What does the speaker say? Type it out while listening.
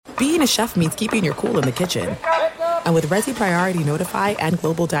being a chef means keeping your cool in the kitchen. And with Resi Priority Notify and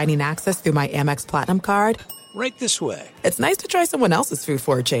Global Dining Access through my Amex Platinum card, right this way. It's nice to try someone else's food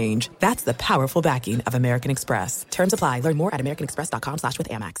for a change. That's the powerful backing of American Express. Terms apply. Learn more at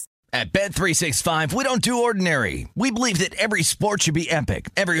americanexpress.com/withAmex. At Bet365, we don't do ordinary. We believe that every sport should be epic.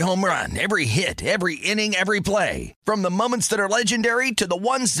 Every home run, every hit, every inning, every play. From the moments that are legendary to the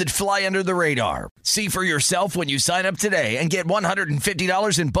ones that fly under the radar. See for yourself when you sign up today and get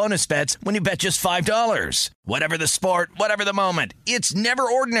 $150 in bonus bets when you bet just $5. Whatever the sport, whatever the moment, it's never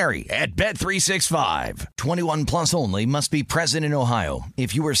ordinary at Bet365. 21 plus only. Must be present in Ohio.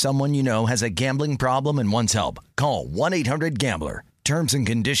 If you or someone you know has a gambling problem and wants help, call 1-800-GAMBLER. Terms and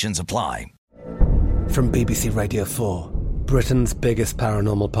conditions apply. From BBC Radio 4, Britain's biggest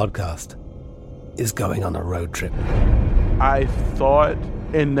paranormal podcast is going on a road trip. I thought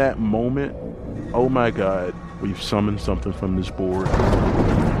in that moment, oh my God, we've summoned something from this board.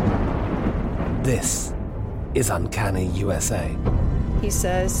 This is Uncanny USA. He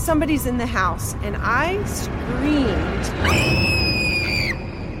says, somebody's in the house, and I screamed.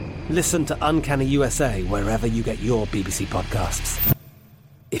 Listen to Uncanny USA wherever you get your BBC podcasts,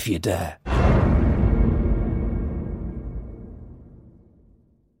 if you dare.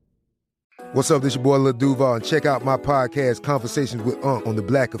 What's up, this your boy Lil Duval, and check out my podcast, Conversations with Unc, on the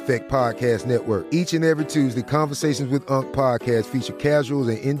Black Effect Podcast Network. Each and every Tuesday, Conversations with Unc podcast feature casuals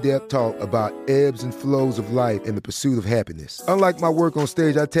and in-depth talk about ebbs and flows of life and the pursuit of happiness. Unlike my work on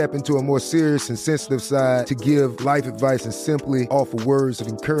stage, I tap into a more serious and sensitive side to give life advice and simply offer words of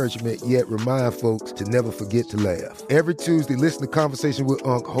encouragement, yet remind folks to never forget to laugh. Every Tuesday, listen to Conversations with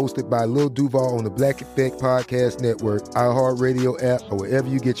Unc, hosted by Lil Duval on the Black Effect Podcast Network, iHeartRadio app, or wherever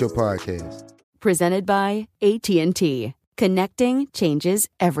you get your podcasts. Presented by AT&T. Connecting changes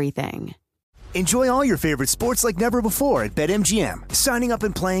everything. Enjoy all your favorite sports like never before at BetMGM. Signing up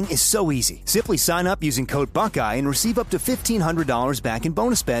and playing is so easy. Simply sign up using code Buckeye and receive up to $1,500 back in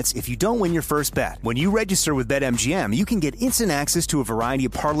bonus bets if you don't win your first bet. When you register with BetMGM, you can get instant access to a variety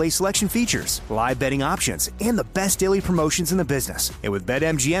of parlay selection features, live betting options, and the best daily promotions in the business. And with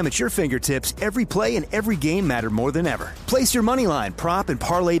BetMGM at your fingertips, every play and every game matter more than ever. Place your moneyline, prop, and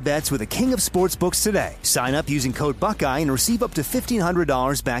parlay bets with the king of sportsbooks today. Sign up using code Buckeye and receive up to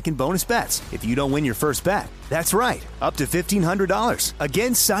 $1,500 back in bonus bets if you don't win your first bet. That's right, up to $1,500.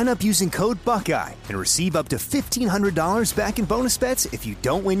 Again, sign up using code Buckeye and receive up to $1,500 back in bonus bets if you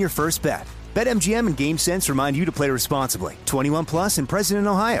don't win your first bet. BetMGM and GameSense remind you to play responsibly. 21 plus and present in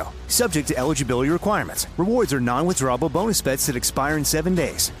Ohio. Subject to eligibility requirements. Rewards are non-withdrawable bonus bets that expire in 7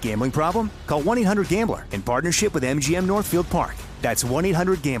 days. Gambling problem? Call 1-800-GAMBLER in partnership with MGM Northfield Park. That's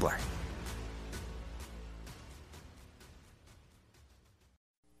 1-800-GAMBLER.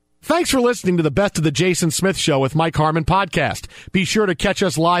 Thanks for listening to the Best of the Jason Smith Show with Mike Harmon podcast. Be sure to catch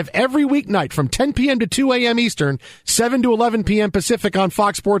us live every weeknight from 10 p.m. to 2 a.m. Eastern, 7 to 11 p.m. Pacific on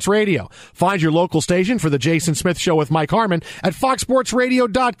Fox Sports Radio. Find your local station for the Jason Smith Show with Mike Harmon at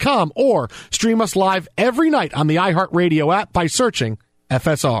foxsportsradio.com or stream us live every night on the iHeartRadio app by searching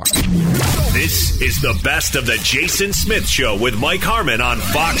FSR. This is the Best of the Jason Smith Show with Mike Harmon on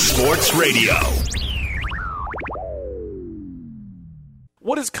Fox Sports Radio.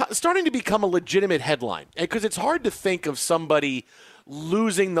 What is starting to become a legitimate headline, because it's hard to think of somebody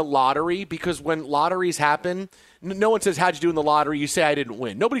losing the lottery, because when lotteries happen, no one says, how'd you do in the lottery? You say, I didn't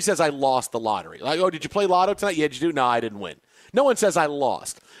win. Nobody says, I lost the lottery. Like, oh, did you play lotto tonight? Yeah, did you do? No, I didn't win. No one says I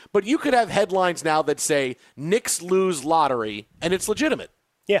lost. But you could have headlines now that say, Knicks lose lottery, and it's legitimate.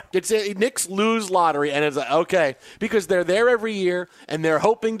 Yeah. It's Knicks lose lottery, and it's like, okay, because they're there every year, and they're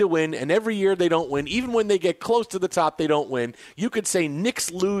hoping to win, and every year they don't win. Even when they get close to the top, they don't win. You could say Knicks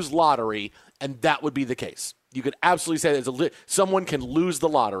lose lottery, and that would be the case. You could absolutely say that someone can lose the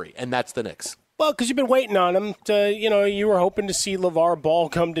lottery, and that's the Knicks. Well, because you've been waiting on them to, you were hoping to see LeVar Ball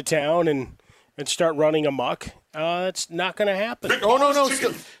come to town and start running amok. It's not going to happen. Oh, no.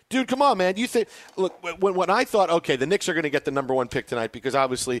 Dude, come on, man. You think, look, when I thought, okay, the Knicks are going to get the number one pick tonight because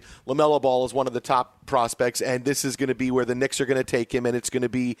obviously LaMelo Ball is one of the top prospects, and this is going to be where the Knicks are going to take him, and it's going to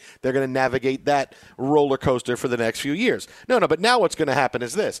be, they're going to navigate that roller coaster for the next few years. No, but now what's going to happen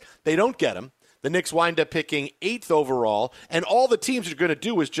is this. They don't get him. The Knicks wind up picking 8th overall, and all the teams are going to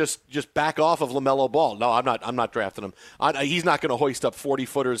do is just back off of LaMelo Ball. No, I'm not drafting him. He's not going to hoist up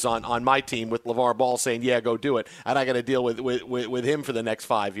 40-footers on my team with LeVar Ball saying, yeah, go do it, and I got to deal with him for the next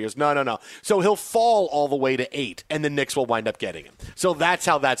 5 years. No. So he'll fall all the way to 8, and the Knicks will wind up getting him. So that's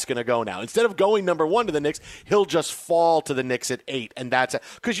how that's going to go now. Instead of going number 1 to the Knicks, he'll just fall to the Knicks at 8, and that's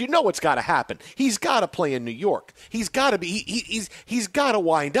because you know what's got to happen. He's got to play in New York. He's got to be. He's got to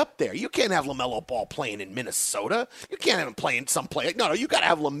wind up there. You can't have LaMelo LaMelo Ball playing in Minnesota. You can't have him playing someplace. No, you got to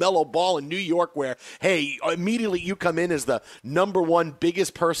have LaMelo Ball in New York where, hey, immediately you come in as the number one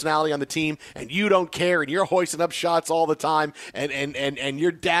biggest personality on the team, and you don't care, and you're hoisting up shots all the time, and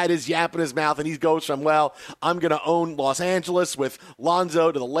your dad is yapping his mouth, and he goes from, well, I'm going to own Los Angeles with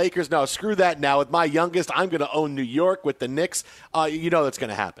Lonzo to the Lakers. No, screw that now. With my youngest, I'm going to own New York with the Knicks. You know that's going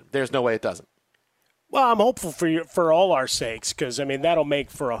to happen. There's no way it doesn't. Well, I'm hopeful for all our sakes because, I mean, that'll make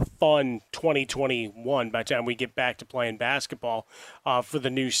for a fun 2021 by the time we get back to playing basketball for the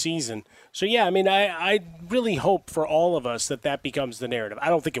new season. So, yeah, I mean, I really hope for all of us that becomes the narrative. I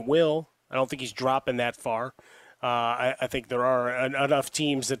don't think it will. I don't think he's dropping that far. I think there are enough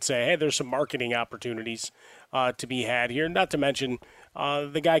teams that say, hey, there's some marketing opportunities to be had here, not to mention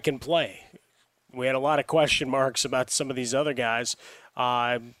the guy can play. We had a lot of question marks about some of these other guys.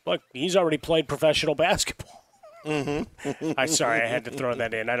 Look, he's already played professional basketball. I'm sorry, I had to throw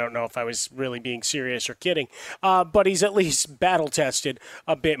that in. I don't know if I was really being serious or kidding. But he's at least battle-tested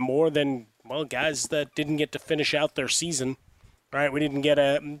a bit more than, well, guys that didn't get to finish out their season. Right? We didn't get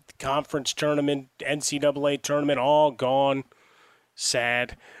a conference tournament, NCAA tournament, all gone.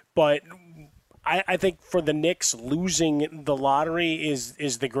 Sad. But I think for the Knicks, losing the lottery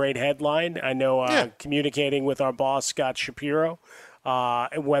is the great headline. I know communicating with our boss, Scott Shapiro,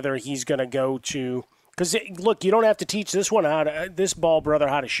 whether he's going to go to – because, look, you don't have to teach this ball brother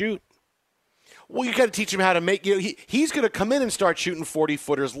how to shoot. Well, you got to teach him how to make – he's going to come in and start shooting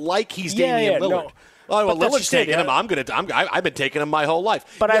 40-footers like he's Damian Lillard. No. Oh, well, Lillard's taking him. I've been taking him my whole life.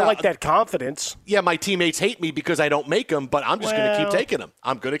 But I like that confidence. Yeah, my teammates hate me because I don't make them, but I'm just going to keep taking them.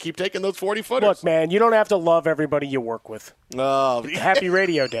 I'm going to keep taking those 40-footers. Look, man, you don't have to love everybody you work with. Oh. Happy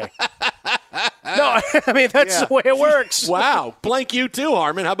Radio Day. No, I mean, that's the way it works. Wow. Blank you too,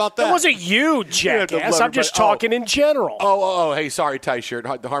 Harmon. How about that? It wasn't you, jackass. I'm just talking in general. Oh, hey, sorry, Ty-shirt.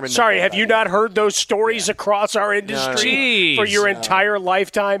 Harmon. Sorry, have you not heard those stories across our industry for your entire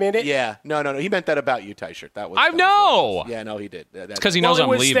lifetime in it? Yeah. No. He meant that about you, Ty-shirt. I know. Yeah, no, he did. It's because he knows I'm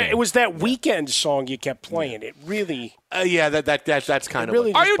leaving. It was that Weekend song you kept playing. It really... that's kind of...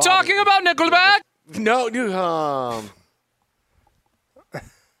 Really Are you talking about Nickelback? No,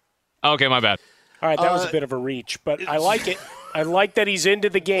 Okay, my bad. All right, that was a bit of a reach, but I like it. I like that he's into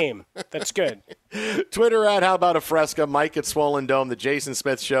the game. That's good. Twitter at How About a Fresca, Mike at Swollen Dome, the Jason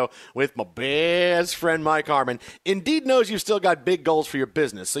Smith Show with my best friend Mike Harmon. Indeed knows you've still got big goals for your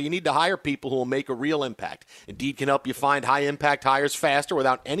business, so you need to hire people who will make a real impact. Indeed can help you find high-impact hires faster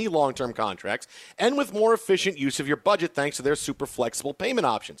without any long-term contracts and with more efficient use of your budget thanks to their super flexible payment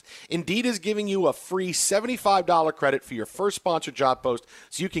options. Indeed is giving you a free $75 credit for your first sponsored job post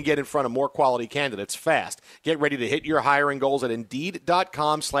so you can get in front of more quality candidates fast. Get ready to hit your hiring goals at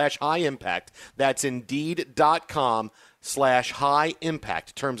Indeed.com/high-impact. That's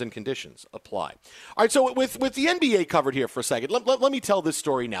Indeed.com/high-impact. Terms and conditions apply. All right, so with the NBA covered here for a second, let me tell this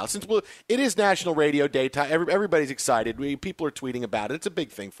story now. Since it is National Radio Day, everybody's excited. People are tweeting about it. It's a big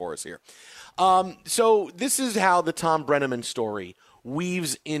thing for us here. So this is how the Tom Brenneman story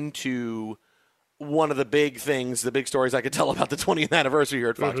weaves into one of the big things, the big stories I could tell about the 20th anniversary here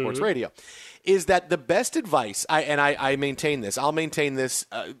at Fox Sports Radio, is that the best advice, I maintain this, I'll maintain this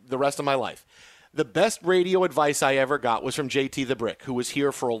the rest of my life. The best radio advice I ever got was from JT the Brick, who was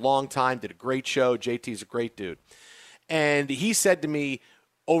here for a long time, did a great show. JT's a great dude. And he said to me,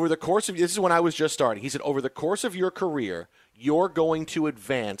 over the course of, this is when I was just starting, he said, over the course of your career, you're going to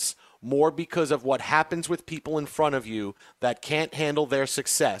advance more because of what happens with people in front of you that can't handle their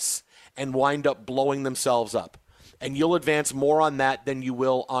success and wind up blowing themselves up. And you'll advance more on that than you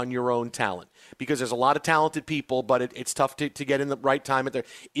will on your own talent. Because there's a lot of talented people, but it's tough to get in the right time.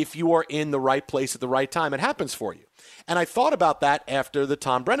 If you are in the right place at the right time, it happens for you. And I thought about that after the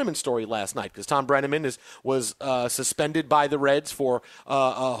Tom Brenneman story last night, because Tom Brenneman was suspended by the Reds for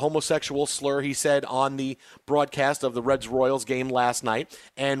a homosexual slur he said on the broadcast of the Reds-Royals game last night,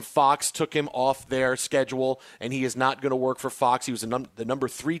 and Fox took him off their schedule, and he is not going to work for Fox. He was the number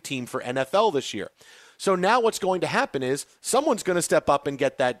 3 team for NFL this year. So now what's going to happen is someone's going to step up and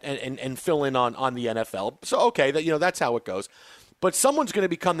get that and fill in on the NFL. So, okay, that's how it goes. But someone's going to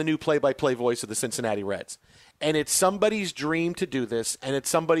become the new play-by-play voice of the Cincinnati Reds. And it's somebody's dream to do this, and it's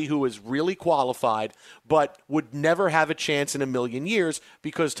somebody who is really qualified but would never have a chance in a million years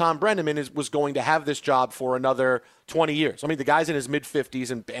because Tom Brenneman was going to have this job for another 20 years. I mean, the guy's in his mid-50s,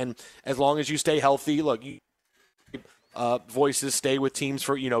 and as long as you stay healthy, look, voices stay with teams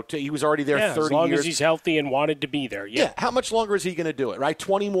for, he was already there 30 years. As long as he's healthy and wanted to be there. Yeah. How much longer is he going to do it, right?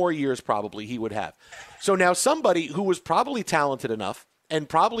 20 more years probably he would have. So now somebody who was probably talented enough and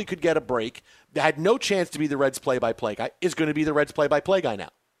probably could get a break, had no chance to be the Reds play-by-play guy, is going to be the Reds play-by-play guy now.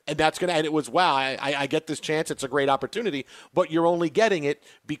 And and it was, wow, I get this chance. It's a great opportunity, but you're only getting it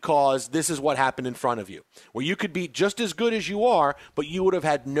because this is what happened in front of you, where you could be just as good as you are, but you would have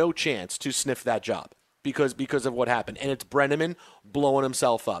had no chance to sniff that job because of what happened. And it's Brenneman blowing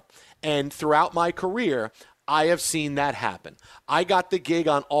himself up. And throughout my career, I have seen that happen. I got the gig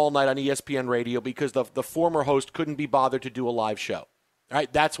on All Night on ESPN Radio because the former host couldn't be bothered to do a live show. All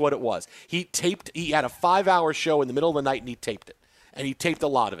right, that's what it was. He had a 5-hour show in the middle of the night, and he taped it. And he taped a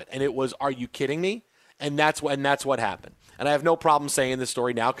lot of it. And it was, are you kidding me? And that's what happened. And I have no problem saying this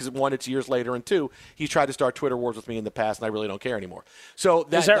story now because, one, it's years later, and two, he's tried to start Twitter wars with me in the past, and I really don't care anymore. So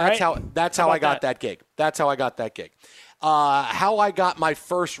that's how I got that gig. That's how I got that gig. How I got my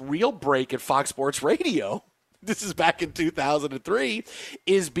first real break at Fox Sports Radio, this is back in 2003,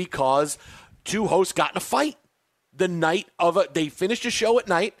 is because two hosts got in a fight the night of they finished a show at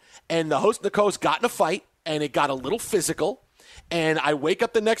night, and the host and the co-host got in a fight, and it got a little physical. And I wake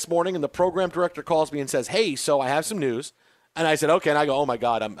up the next morning, and the program director calls me and says, hey, so I have some news. And I said, okay. And I go, oh, my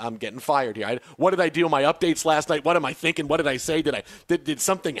God, I'm getting fired here. What did I do in my updates last night? What am I thinking? What did I say? Did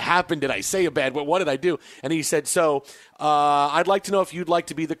something happen? Did I say a bad word? What did I do? And he said, so I'd like to know if you'd like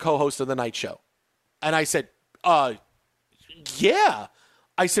to be the co-host of the night show. And I said, yeah.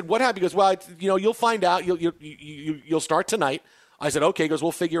 I said, what happened? He goes, well, you'll find out. You'll start tonight. I said, okay. He goes,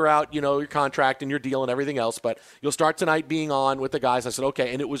 we'll figure out, your contract and your deal and everything else, but you'll start tonight being on with the guys. I said,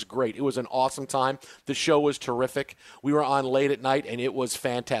 okay. And it was great. It was an awesome time. The show was terrific. We were on late at night, and it was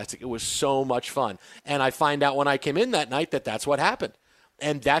fantastic. It was so much fun. And I find out when I came in that night that that's what happened.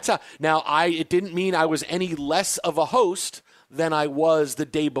 And that's how. Now, it didn't mean I was any less of a host than I was the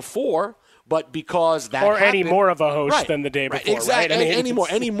day before. But because that or happened, any more of a host right, than the day before, exactly. Right? I mean,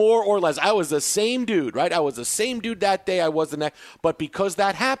 any more or less. I was the same dude, right? I was the same dude that day. I was the next. But because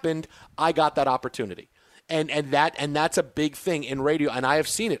that happened, I got that opportunity, and that's a big thing in radio. And I have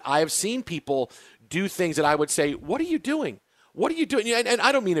seen it. I have seen people do things that I would say, "What are you doing? What are you doing?" And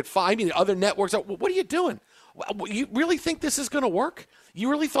I don't mean it. I mean other networks. What are you doing? You really think this is going to work? You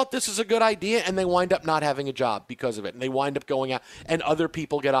really thought this is a good idea, and they wind up not having a job because of it, and they wind up going out, and other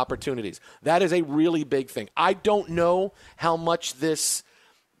people get opportunities. That is a really big thing. I don't know how much this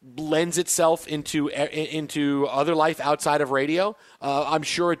lends itself into other life outside of radio. I'm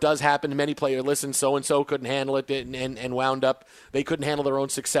sure it does happen. Many players listen, so-and-so couldn't handle it and wound up, they couldn't handle their own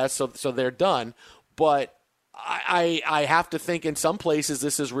success, so they're done. But I have to think in some places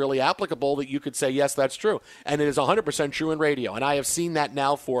this is really applicable that you could say, yes, that's true. And it is 100% true in radio. And I have seen that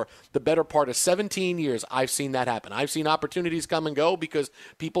now for the better part of 17 years. I've seen that happen. I've seen opportunities come and go because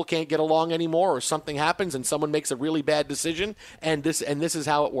people can't get along anymore or something happens and someone makes a really bad decision, and this is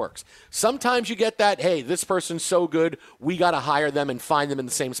how it works. Sometimes you get that, hey, this person's so good, we got to hire them and find them in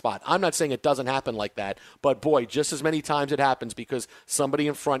the same spot. I'm not saying it doesn't happen like that, but boy, just as many times it happens because somebody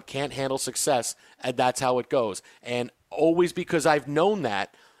in front can't handle success, and that's how it goes. And always because I've known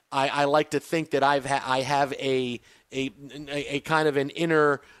that, I like to think that I have a kind of an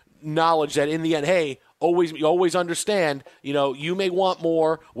inner knowledge that in the end, hey, you always understand, you may want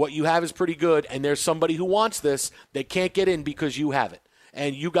more, what you have is pretty good, and there's somebody who wants this that can't get in because you have it,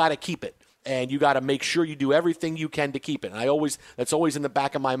 and you got to keep it. And you got to make sure you do everything you can to keep it. And that's always in the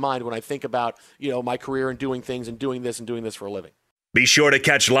back of my mind when I think about, my career and doing things and doing this for a living. Be sure to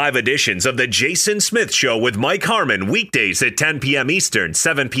catch live editions of The Jason Smith Show with Mike Harmon weekdays at 10 p.m. Eastern,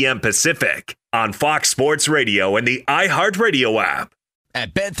 7 p.m. Pacific on Fox Sports Radio and the iHeartRadio app.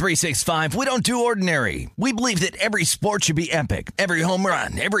 At Bet365, we don't do ordinary. We believe that every sport should be epic. Every home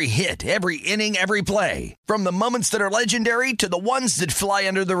run, every hit, every inning, every play. From the moments that are legendary to the ones that fly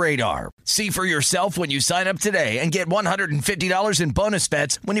under the radar. See for yourself when you sign up today and get $150 in bonus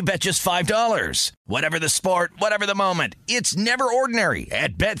bets when you bet just $5. Whatever the sport, whatever the moment, it's never ordinary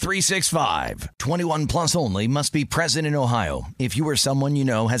at Bet365. 21 plus only. Must be present in Ohio. If you or someone you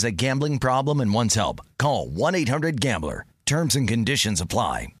know has a gambling problem and wants help, call 1-800-GAMBLER. Terms and conditions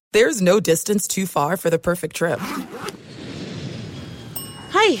apply. There's no distance too far for the perfect trip.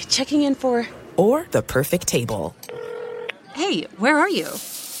 Hi, checking in for... Or the perfect table. Hey, where are you?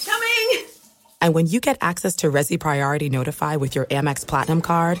 Coming! And when you get access to Resi Priority Notify with your Amex Platinum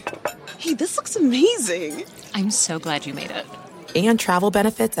card... Hey, this looks amazing. I'm so glad you made it. And travel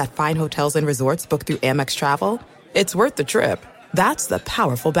benefits at fine hotels and resorts booked through Amex Travel, it's worth the trip. That's the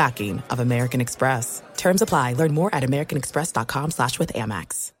powerful backing of American Express. Terms apply. Learn more at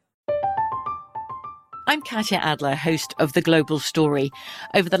americanexpress.com/withAmex. I'm Katya Adler, host of The Global Story.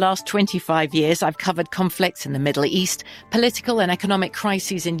 Over the last 25 years, I've covered conflicts in the Middle East, political and economic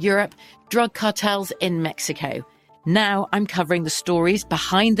crises in Europe, drug cartels in Mexico. Now I'm covering the stories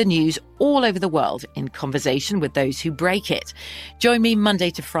behind the news all over the world in conversation with those who break it. Join me Monday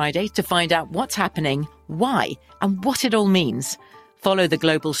to Friday to find out what's happening, why, and what it all means. Follow The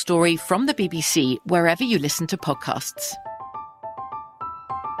Global Story from the BBC wherever you listen to podcasts.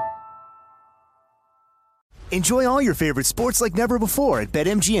 Enjoy all your favorite sports like never before at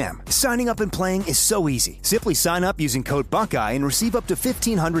BetMGM. Signing up and playing is so easy. Simply sign up using code Buckeye and receive up to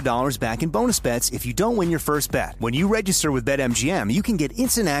 $1,500 back in bonus bets if you don't win your first bet. When you register with BetMGM, you can get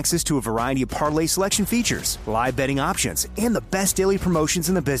instant access to a variety of parlay selection features, live betting options, and the best daily promotions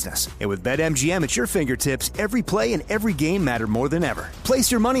in the business. And with BetMGM at your fingertips, every play and every game matter more than ever.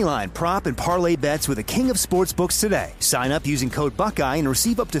 Place your moneyline, prop, and parlay bets with the king of sportsbooks today. Sign up using code Buckeye and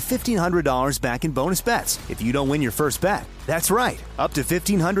receive up to $1,500 back in bonus bets if you don't win your first bet. That's right, up to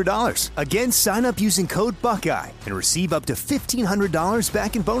 $1,500. Again, sign up using code Buckeye and receive up to $1,500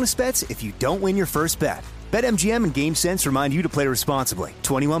 back in bonus bets if you don't win your first bet. BetMGM and GameSense remind you to play responsibly.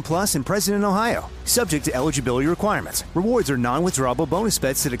 21 plus and present in Ohio. Subject to eligibility requirements. Rewards are non-withdrawable bonus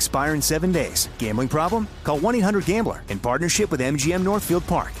bets that expire in 7 days. Gambling problem? Call 1-800-GAMBLER in partnership with MGM Northfield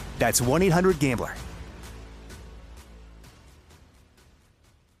Park. That's 1-800-GAMBLER.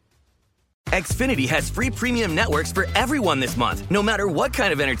 Xfinity has free premium networks for everyone this month, no matter what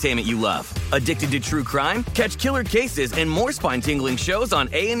kind of entertainment you love. Addicted to true crime? Catch killer cases and more spine-tingling shows on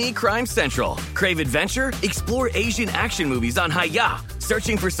A&E Crime Central. Crave adventure? Explore Asian action movies on Hi-Ya.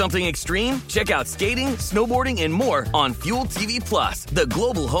 Searching for something extreme? Check out skating, snowboarding, and more on Fuel TV Plus, the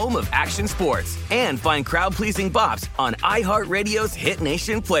global home of action sports. And find crowd-pleasing bops on iHeartRadio's Hit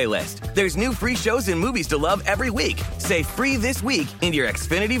Nation playlist. There's new free shows and movies to love every week. Say free this week in your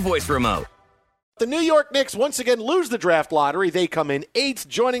Xfinity voice remote. The New York Knicks once again lose the draft lottery. They come in 8th.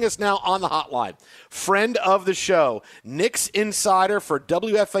 Joining us now on the hotline, friend of the show, Knicks insider for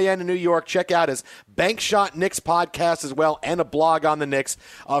WFAN in New York. Check out his Bank Shot Knicks podcast as well and a blog on the Knicks.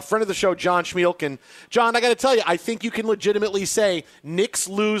 Friend of the show, John Schmielk. And John, I got to tell you, I think you can legitimately say Knicks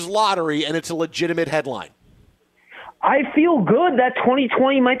lose lottery, and it's a legitimate headline. I feel good that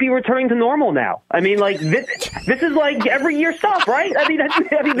 2020 might be returning to normal now. I mean, like this is like every year stuff, right? I mean,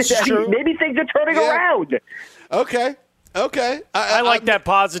 maybe things are turning around. Okay. I like that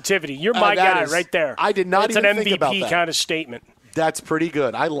positivity. You're my guy right there. I did not even think about that. It's an MVP kind of statement. That's pretty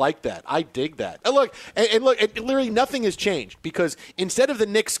good. I like that. I dig that. And look, literally nothing has changed because instead of the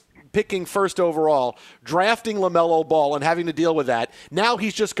Knicks picking first overall, drafting LaMelo Ball and having to deal with that, now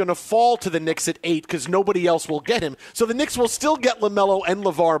he's just going to fall to the Knicks at 8 because nobody else will get him. So the Knicks will still get LaMelo and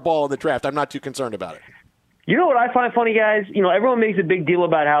LeVar Ball in the draft. I'm not too concerned about it. You know what I find funny, guys? You know, everyone makes a big deal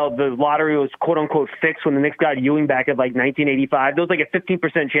about how the lottery was quote-unquote fixed when the Knicks got Ewing back at like 1985. There was like a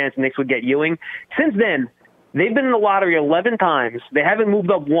 15% chance the Knicks would get Ewing. Since then, they've been in the lottery 11 times. They haven't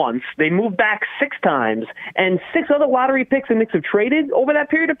moved up once. They moved back 6 times. And 6 other lottery picks the Knicks have traded over that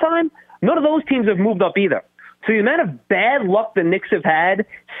period of time, none of those teams have moved up either. So the amount of bad luck the Knicks have had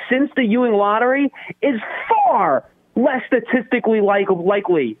since the Ewing lottery is far less statistically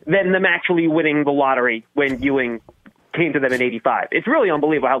likely than them actually winning the lottery when Ewing came to them in 85. It's really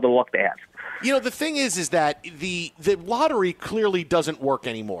unbelievable how little luck they have. You know, the thing is that the lottery clearly doesn't work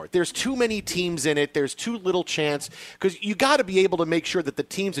anymore. There's too many teams in it. There's too little chance because you got to be able to make sure that the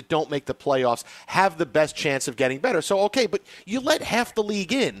teams that don't make the playoffs have the best chance of getting better. So, okay, but you let half the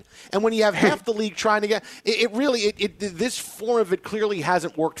league in. And when you have half the league trying to get this form of it clearly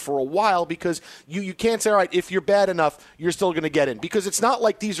hasn't worked for a while because you can't say, all right, if you're bad enough, you're still going to get in. Because it's not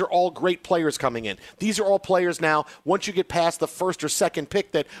like these are all great players coming in. These are all players now, once you get past the first or second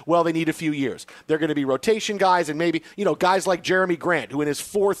pick that, well, they need a few years. They're going to be rotation guys and maybe, guys like Jeremy Grant, who in his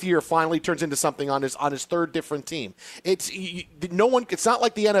 4th year finally turns into something on his 3rd different team. It's not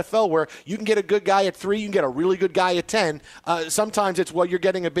like the NFL where you can get a good guy at 3, you can get a really good guy at 10. Sometimes it's, well, you're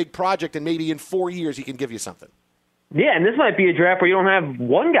getting a big project and maybe in 4 years he can give you something. Yeah, and this might be a draft where you don't have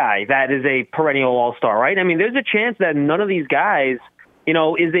one guy that is a perennial all-star, right? I mean, there's a chance that none of these guys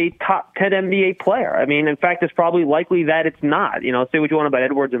is a top 10 NBA player. I mean, in fact, it's probably likely that it's not. Say what you want about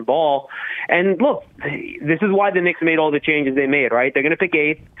Edwards and Ball. And look, this is why the Knicks made all the changes they made, right? They're going to pick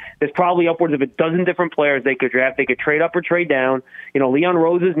 8th. There's probably upwards of a dozen different players they could draft. They could trade up or trade down. Leon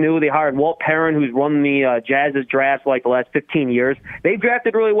Rose is new. They hired Walt Perrin, who's run the Jazz's draft for like the last 15 years. They've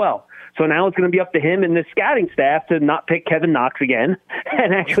drafted really well. So now it's going to be up to him and the scouting staff to not pick Kevin Knox again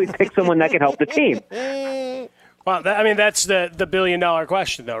and actually pick someone that can help the team. Well, that's the billion-dollar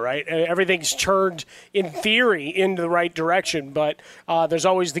question, though, right? Everything's turned, in theory, into the right direction, but there's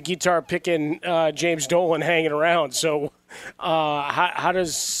always the guitar-picking James Dolan hanging around. So how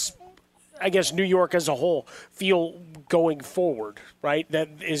does, I guess, New York as a whole feel going forward, right?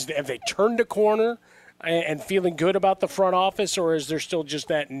 Have they turned a corner? and feeling good about the front office, or is there still just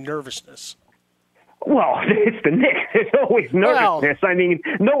that nervousness? Well, it's the Knicks. There's always nervousness. I mean,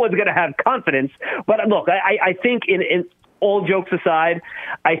 no one's going to have confidence. But look, I think in all jokes aside,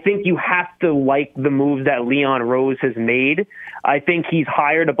 I think you have to like the moves that Leon Rose has made. I think he's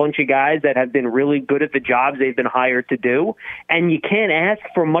hired a bunch of guys that have been really good at the jobs they've been hired to do. And you can't ask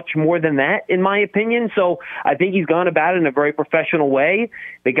for much more than that, in my opinion. So I think he's gone about it in a very professional way.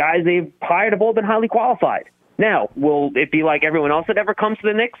 The guys they've hired have all been highly qualified. Now, will it be like everyone else that ever comes to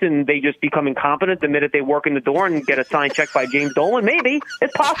the Knicks and they just become incompetent the minute they walk in the door and get a signed check by James Dolan? Maybe.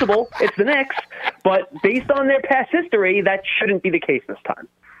 It's possible. It's the Knicks. But based on their past history, that shouldn't be the case this time.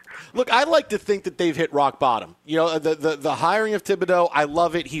 Look, I like to think that they've hit rock bottom. You know, the hiring of Thibodeau, I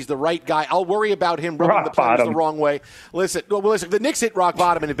love it. He's the right guy. I'll worry about him rubbing the players the wrong way. Listen, the Knicks hit rock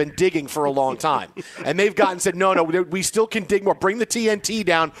bottom and have been digging for a long time. And they've said, no, we still can dig more. Bring the TNT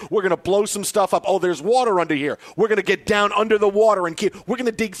down. We're going to blow some stuff up. Oh, there's water under here. We're going to get down under the water and we're going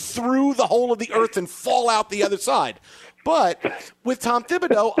to dig through the hole of the earth and fall out the other side. But with Tom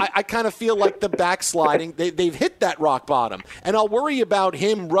Thibodeau, I kind of feel like the backsliding, they've hit that rock bottom. And I'll worry about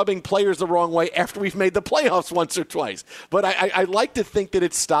him rubbing players the wrong way after we've made the playoffs once or twice. But I like to think that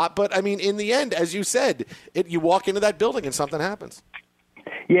it's stopped. But, I mean, in the end, as you said, you walk into that building and something happens.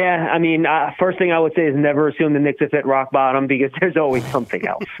 Yeah, I mean, first thing I would say is never assume the Knicks have hit rock bottom because there's always something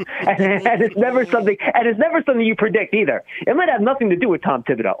else, and it's never something. And it's never something you predict either. It might have nothing to do with Tom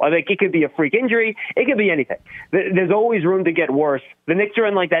Thibodeau. I think it could be a freak injury. It could be anything. There's always room to get worse. The Knicks are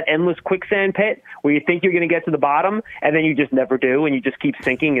in like that endless quicksand pit where you think you're going to get to the bottom, and then you just never do, and you just keep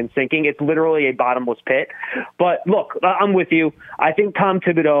sinking and sinking. It's literally a bottomless pit. But look, I'm with you. I think Tom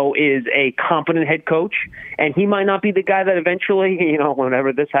Thibodeau is a competent head coach, and he might not be the guy that eventually,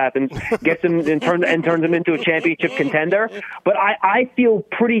 whenever this happens, gets him and turns him into a championship contender. But I feel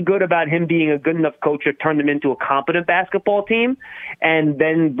pretty good about him being a good enough coach to turn them into a competent basketball team, and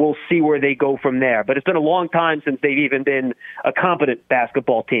then we'll see where they go from there. But it's been a long time since they've even been a competent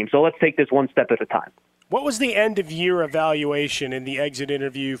basketball team. So let's take this one step at a time. What was the end of year evaluation in the exit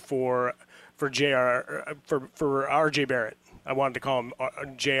interview for RJ Barrett? I wanted to call him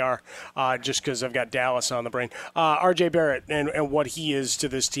JR just because I've got Dallas on the brain. RJ Barrett and what he is to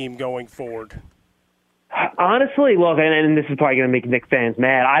this team going forward. Honestly, look, and this is probably going to make Knicks fans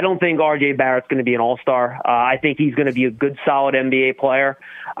mad, I don't think RJ Barrett's going to be an all-star. I think he's going to be a good, solid NBA player.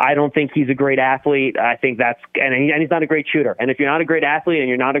 I don't think he's a great athlete. I think and he's not a great shooter. And if you're not a great athlete and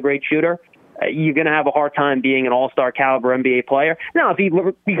you're not a great shooter, you're going to have a hard time being an all-star caliber NBA player. Now, if he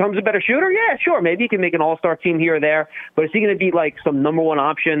becomes a better shooter, yeah, sure, maybe he can make an all-star team here or there. But is he going to be like some number one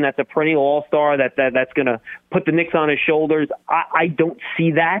option that's a perennial all-star that's going to put the Knicks on his shoulders? I don't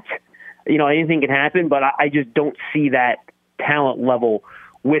see that. Anything can happen, but I just don't see that talent level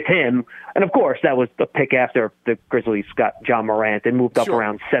with him. And, of course, that was the pick after the Grizzlies got John Morant and moved up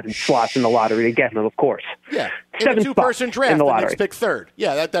around 7 slots in the lottery to get him, of course. Yeah. In 7 a two-person draft, the Knicks pick third.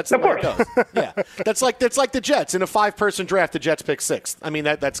 Yeah, that's the way it goes. Yeah. That's like the Jets. In a 5-person draft, the Jets pick 6th. I mean,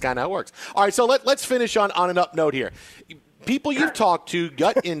 that's kind of how it works. All right, so let's finish on an up note here. People you've talked to,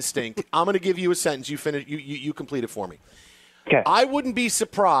 gut instinct, I'm going to give you a sentence. You complete it for me. Okay. I wouldn't be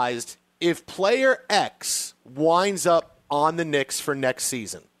surprised if player X winds up on the Knicks for next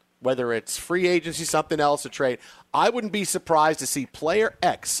season, whether it's free agency, something else, a trade. I wouldn't be surprised to see player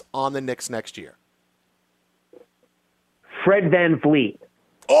X on the Knicks next year. Fred VanVleet.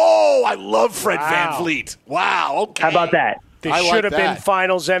 Oh, I love Fred VanVleet. Wow, okay. How about that? This should have been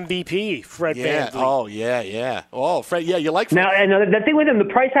Finals MVP, Fred VanVleet. Oh, yeah. Oh, Fred, yeah, you like Fred. Now, and the thing with him, the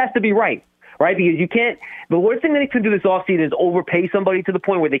price has to be right? Because you can't – the worst thing that they can do this offseason is overpay somebody to the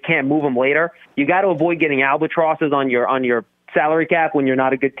point where they can't move them later. You got to avoid getting albatrosses on your salary cap when you're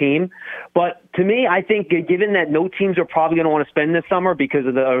not a good team. But to me, I think given that no teams are probably going to want to spend this summer because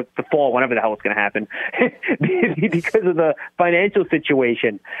of the fall, whenever the hell it's going to happen, because of the financial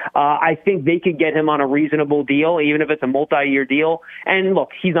situation, I think they could get him on a reasonable deal, even if it's a multi-year deal. And look,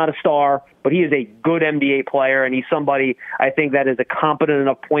 he's not a star, but he is a good NBA player, and he's somebody I think that is a competent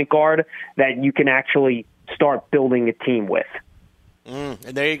enough point guard that you can actually start building a team with. And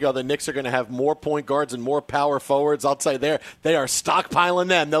there you go. The Knicks are going to have more point guards and more power forwards. I'll tell you, they are stockpiling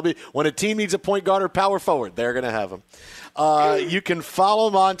them. They'll be when a team needs a point guard or power forward, they're going to have them. You can follow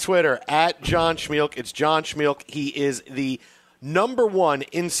him on Twitter at John Schmeelk. It's John Schmeelk. He is the #1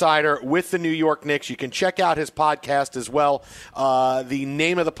 insider with the New York Knicks. You can check out his podcast as well. The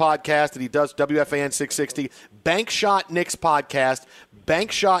name of the podcast that he does, WFAN 660, Bank Shot Knicks Podcast.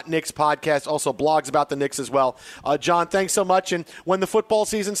 Bank Shot Knicks Podcast, also blogs about the Knicks as well. John, thanks so much. And when the football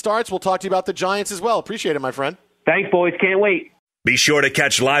season starts, we'll talk to you about the Giants as well. Appreciate it, my friend. Thanks, boys. Can't wait. Be sure to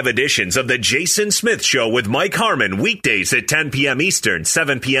catch live editions of The Jason Smith Show with Mike Harmon weekdays at 10 p.m. Eastern,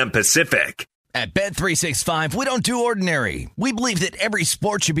 7 p.m. Pacific. At Bet365, we don't do ordinary. We believe that every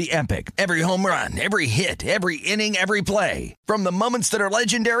sport should be epic. Every home run, every hit, every inning, every play. From the moments that are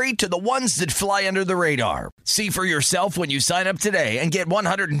legendary to the ones that fly under the radar. See for yourself when you sign up today and get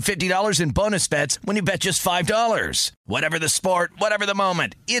 $150 in bonus bets when you bet just $5. Whatever the sport, whatever the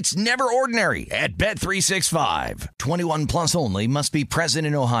moment, it's never ordinary at Bet365. 21 plus only. Must be present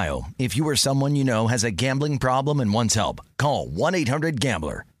in Ohio. If you or someone you know has a gambling problem and wants help, call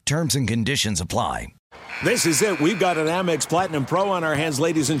 1-800-GAMBLER. Terms and conditions apply. This is it. We've got an Amex Platinum Pro on our hands,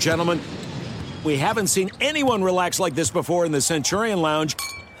 ladies and gentlemen. We haven't seen anyone relax like this before in the Centurion Lounge.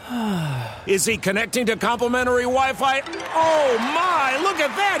 Is he connecting to complimentary Wi-Fi? Oh, my. Look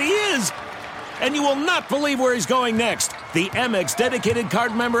at that. He is. And you will not believe where he's going next. The Amex dedicated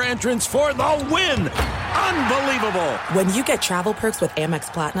card member entrance for the win. Unbelievable. When you get travel perks with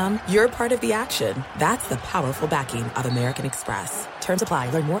Amex Platinum, you're part of the action. That's the powerful backing of American Express. Terms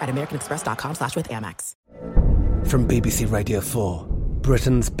apply. Learn more at americanexpress.com/withAmex. From BBC Radio 4,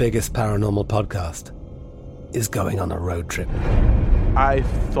 Britain's biggest paranormal podcast is going on a road trip. I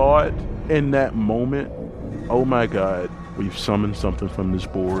thought in that moment, oh my God, we've summoned something from this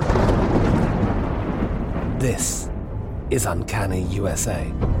board. This is Uncanny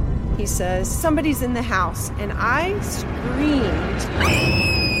USA. He says, somebody's in the house, and I screamed.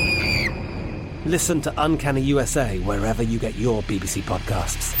 Listen to Uncanny USA wherever you get your BBC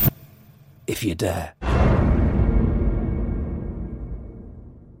podcasts, if you dare.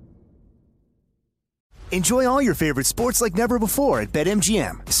 Enjoy all your favorite sports like never before at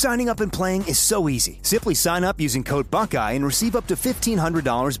BetMGM. Signing up and playing is so easy. Simply sign up using code Buckeye and receive up to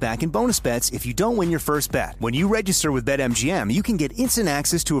 $1,500 back in bonus bets if you don't win your first bet. When you register with BetMGM, you can get instant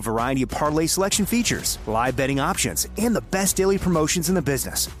access to a variety of parlay selection features, live betting options, and the best daily promotions in the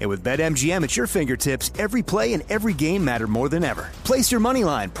business. And with BetMGM at your fingertips, every play and every game matter more than ever. Place your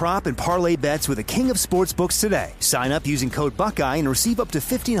moneyline, prop, and parlay bets with the king of sportsbooks today. Sign up using code Buckeye and receive up to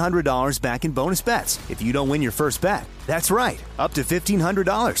 $1,500 back in bonus bets if you don't win your first bet. That's right, up to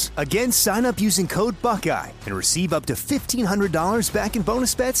 $1,500. Again, sign up using code Buckeye and receive up to $1,500 back in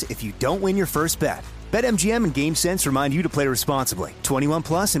bonus bets if you don't win your first bet. BetMGM and GameSense remind you to play responsibly. 21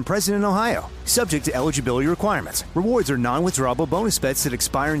 plus and present in Ohio. Subject to eligibility requirements. Rewards are non-withdrawable bonus bets that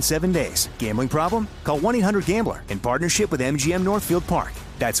expire in 7 days. Gambling problem? Call 1-800-GAMBLER in partnership with MGM Northfield Park.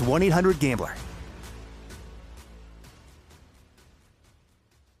 That's 1-800-GAMBLER.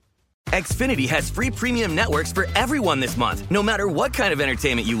 Xfinity has free premium networks for everyone this month, no matter what kind of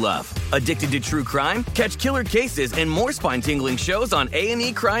entertainment you love. Addicted to true crime? Catch killer cases and more spine-tingling shows on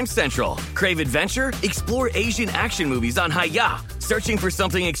A&E Crime Central. Crave adventure? Explore Asian action movies on Hi-YAH. Searching for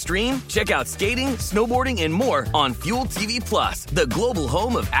something extreme? Check out skating, snowboarding, and more on Fuel TV Plus, the global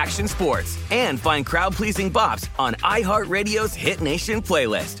home of action sports. And find crowd-pleasing bops on iHeartRadio's Hit Nation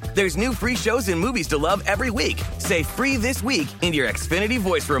playlist. There's new free shows and movies to love every week. Say free this week in your Xfinity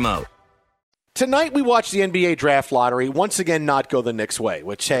voice remote. Tonight we watched the NBA draft lottery once again not go the Knicks' way,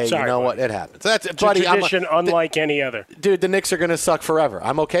 which, hey, you know what? It happens. That's a tradition unlike any other. Dude, the Knicks are going to suck forever.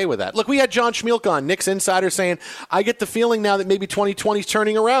 I'm okay with that. Look, we had John Schmeelk on, Knicks insider, saying, I get the feeling now that maybe 2020 is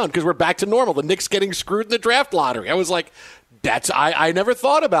turning around because we're back to normal. The Knicks getting screwed in the draft lottery. I was like, I never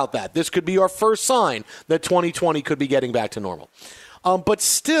thought about that. This could be our first sign that 2020 could be getting back to normal. But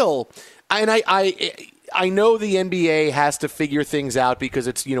still, and I know the NBA has to figure things out because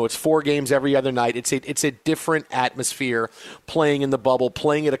it's 4 games every other night. It's a different atmosphere playing in the bubble,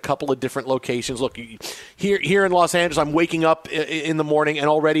 playing at a couple of different locations. Look, here in Los Angeles, I'm waking up in the morning and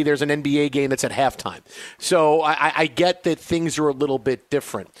already there's an NBA game that's at halftime. So I get that things are a little bit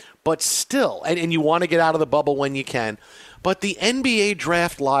different, but still, and you want to get out of the bubble when you can. But the NBA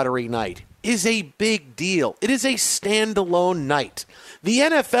draft lottery night is a big deal. It is a standalone night. The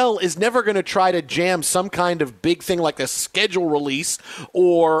NFL is never going to try to jam some kind of big thing like a schedule release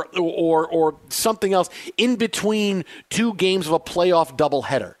or something else in between 2 games of a playoff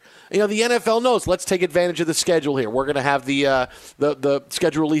doubleheader. The NFL knows, let's take advantage of the schedule here. We're going to have the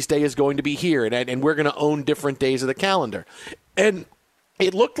schedule release day is going to be here, and we're going to own different days of the calendar. And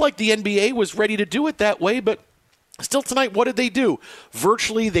it looked like the NBA was ready to do it that way, but still tonight, what did they do?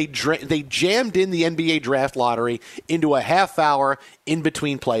 Virtually, they jammed in the NBA draft lottery into a half hour in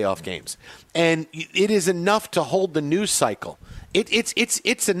between playoff games. And it is enough to hold the news cycle.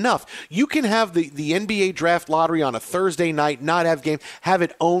 It's enough. You can have the NBA draft lottery on a Thursday night, not have game, have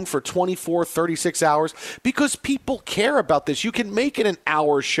it owned for 24, 36 hours because people care about this. You can make it an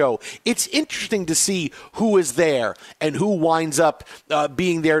hour show. It's interesting to see who is there and who winds up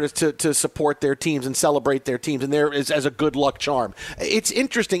being there to support their teams and celebrate their teams, and there is as a good luck charm. It's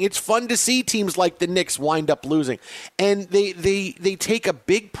interesting. It's fun to see teams like the Knicks wind up losing, and they take a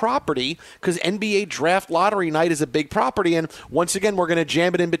big property because NBA draft lottery night is a big property, and once again we're going to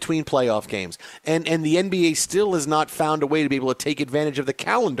jam it in between playoff games, and the NBA still has not found a way to be able to take advantage of the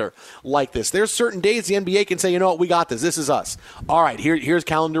calendar like this. There's certain days the NBA can say, you know what, we got this. This is us. All right, here's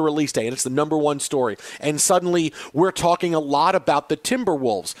calendar release day, and it's the number one story. And suddenly we're talking a lot about the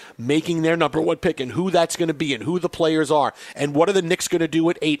Timberwolves making their number one pick and who that's going to be and who the players are and what are the Knicks going to do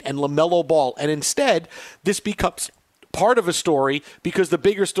at 8 and LaMelo Ball. And instead, this becomes part of a story because the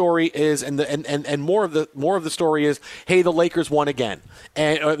bigger story is and more of the story is, hey, the Lakers won again,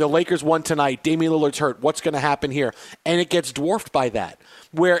 and the Lakers won tonight. Damian Lillard's hurt. What's going to happen here? And it gets dwarfed by that.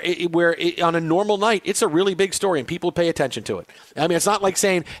 Where on a normal night, it's a really big story and people pay attention to it. I mean, it's not like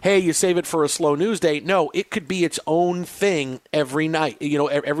saying, hey, you save it for a slow news day. No, it could be its own thing every night,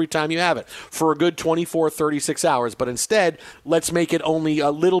 every time you have it for a good 24, 36 hours. But instead, let's make it only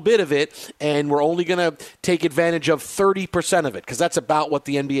a little bit of it, and we're only going to take advantage of 30% of it because that's about what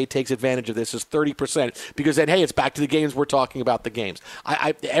the NBA takes advantage of this is 30% because then, hey, it's back to the games we're talking about the games.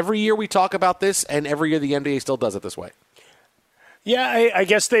 Every year we talk about this, and every year the NBA still does it this way. Yeah, I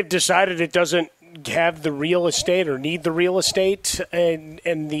guess they've decided it doesn't have the real estate or need the real estate and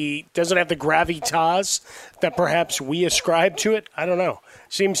doesn't have the gravitas that perhaps we ascribe to it. I don't know.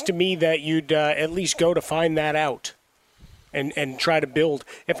 Seems to me that you'd at least go to find that out and try to build.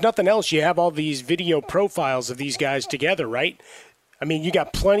 If nothing else, you have all these video profiles of these guys together, right? I mean, you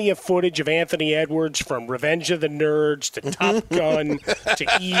got plenty of footage of Anthony Edwards from Revenge of the Nerds to Top Gun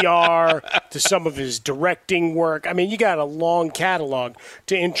to ER to some of his directing work. I mean, you got a long catalog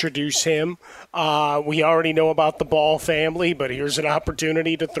to introduce him. We already know about the Ball family, but here's an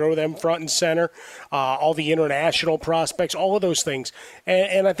opportunity to throw them front and center. All the international prospects, all of those things.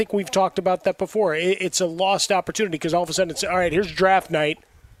 And I think we've talked about that before. It's a lost opportunity because all of a sudden it's, all right, here's draft night.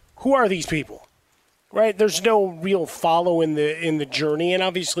 Who are these people? Right, there's no real follow in the journey, and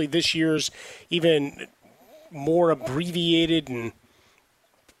obviously this year's even more abbreviated and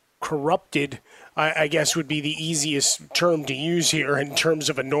corrupted, I guess would be the easiest term to use here in terms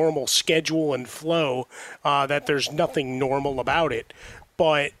of a normal schedule and flow, that there's nothing normal about it.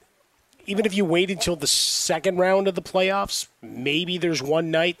 But even if you wait until the second round of the playoffs, maybe there's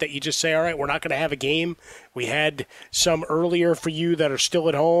one night that you just say, all right, we're not going to have a game. We had some earlier for you that are still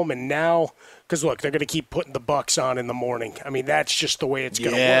at home, and now – because, look, they're going to keep putting the Bucks on in the morning. I mean, that's just the way it's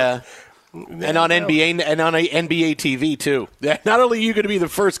going to work. And on NBA and on NBA TV too. Not only are you going to be the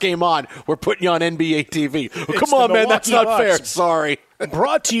first game on, we're putting you on NBA TV. Come on, man, that's not fair. Sorry.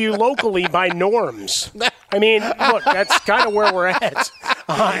 Brought to you locally by Norms. I mean, look, that's kind of where we're at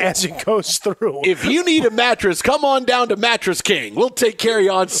as it goes through. If you need a mattress, come on down to Mattress King. We'll take care of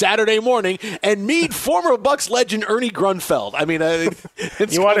you on Saturday morning and meet former Bucks legend Ernie Grunfeld. I mean,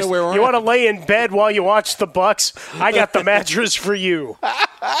 it's you want to lay in bed while you watch the Bucks? I got the mattress for you.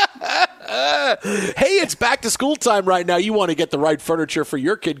 Hey, it's back to school time right now. You want to get the right furniture for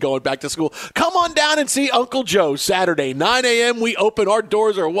your kid going back to school. Come on down and see Uncle Joe Saturday, 9 a.m. We open. Our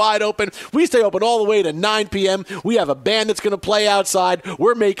doors are wide open. We stay open all the way to 9 p.m. We have a band that's going to play outside.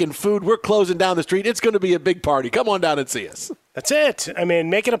 We're making food. We're closing down the street. It's going to be a big party. Come on down and see us. That's it. I mean,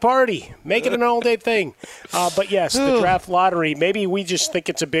 make it a party. Make it an all-day thing. But, yes, the draft lottery, maybe we just think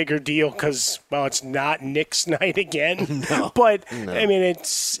it's a bigger deal because, well, it's not Knicks night again. No. But, no. I mean,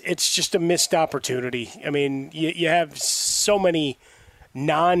 it's just a missed opportunity. I mean, you have so many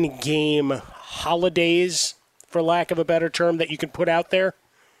non-game holidays, for lack of a better term, that you can put out there.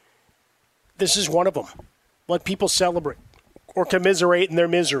 This is one of them. Let people celebrate or commiserate in their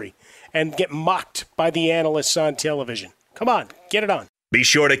misery and get mocked by the analysts on television. Come on, get it on. Be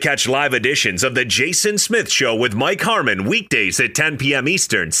sure to catch live editions of The Jason Smith Show with Mike Harmon weekdays at 10 p.m.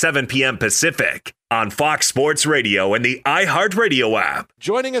 Eastern, 7 p.m. Pacific on Fox Sports Radio and the iHeartRadio app.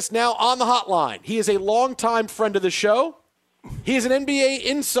 Joining us now on the hotline, he is a longtime friend of the show. He is an NBA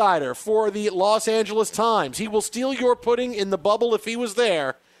insider for the Los Angeles Times. He will steal your pudding in the bubble if he was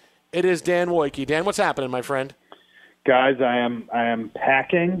there. It is Dan Wojcicki. Dan, what's happening, my friend? Guys, I am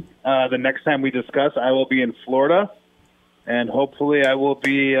packing. The next time we discuss, I will be in Florida. And hopefully, I will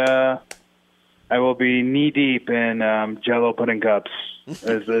be knee deep in Jell-O pudding cups.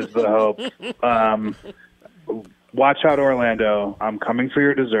 Is the hope? watch out, Orlando. I'm coming for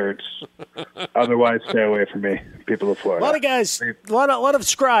your desserts. Otherwise, stay away from me, people of A Florida. lot of guys, a lot of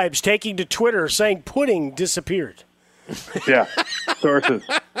scribes taking to Twitter saying pudding disappeared. Yeah, sources.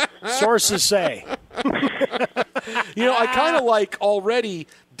 Sources say. I kind of like already.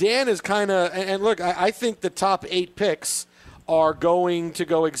 Dan is kind of, and look, I think the top 8 picks are going to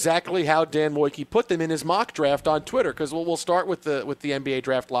go exactly how Dan Moicke put them in his mock draft on Twitter, because we'll start with the NBA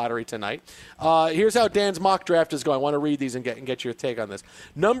draft lottery tonight. Here's how Dan's mock draft is going. I want to read these and get your take on this.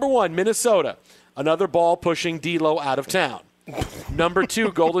 Number 1, Minnesota, another ball-pushing D'Lo out of town. Number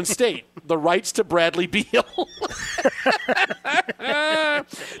 2, Golden State, the rights to Bradley Beal.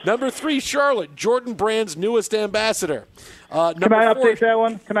 Number 3, Charlotte, Jordan Brand's newest ambassador. Can I update that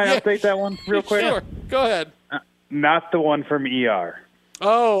one? Update that one real quick? Sure, go ahead. Not the one from ER.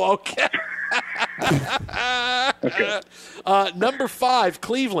 Oh, okay. Okay. Number 5,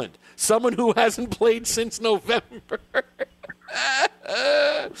 Cleveland, someone who hasn't played since November.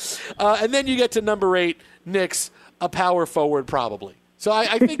 And then you get to number 8, Knicks, a power forward probably. So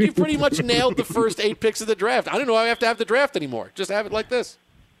I think you pretty much nailed the first 8 picks of the draft. I don't know why I have to have the draft anymore. Just have it like this.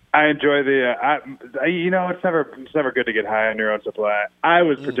 I enjoy the. It's never good to get high on your own supply. I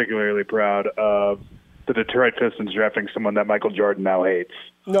was particularly proud of the Detroit Pistons drafting someone that Michael Jordan now hates.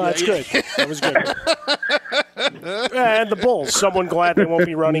 No, that's good. That was good. And the Bulls. Someone glad they won't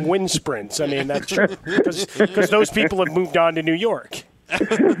be running wind sprints. I mean, that's true. Because those people have moved on to New York.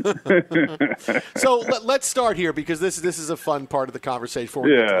 So let's start here, because this is a fun part of the conversation before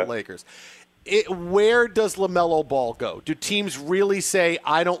we get to the Lakers. Where does LaMelo Ball go? Do teams really say,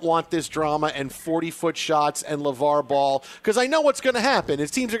 I don't want this drama and 40-foot shots and LeVar Ball? Because I know what's going to happen.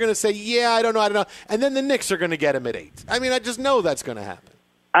 Is teams are going to say, yeah, I don't know. And then the Knicks are going to get him at 8. I mean, I just know that's going to happen.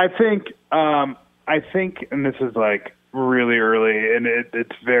 I think, and this is like really early, and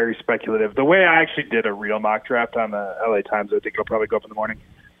it's very speculative. The way I actually did a real mock draft on the LA Times, I think it'll probably go up in the morning.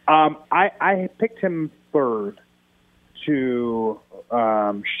 I picked him 3rd to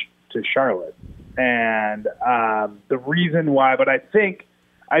Charlotte, and the reason why, but I think,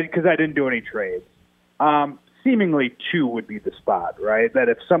 because I didn't do any trades, seemingly 2 would be the spot, right? That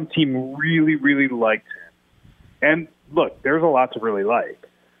if some team really, really liked him, and look, there's a lot to really like.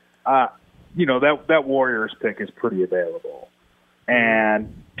 That Warriors pick is pretty available,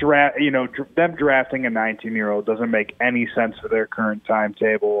 and them drafting a 19-year-old doesn't make any sense for their current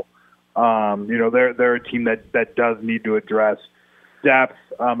timetable. They're a team that does need to address depth.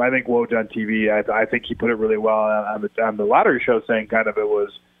 I think Woj on TV, I think he put it really well on the lottery show, saying kind of it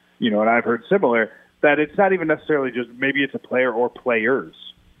was, and I've heard similar, that it's not even necessarily just maybe it's a player or players.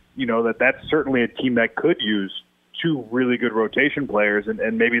 That's certainly a team that could use 2 really good rotation players,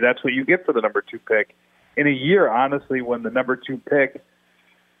 and maybe that's what you get for the number 2 pick. In a year, honestly, when the number 2 pick,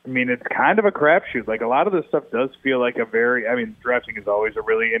 I mean, it's kind of a crapshoot. Like, a lot of this stuff does feel like drafting is always a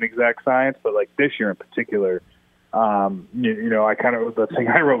really inexact science, but like this year in particular, the thing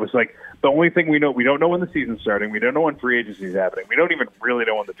I wrote was like, the only thing we don't know when the season's starting. We don't know when free agency is happening. We don't even really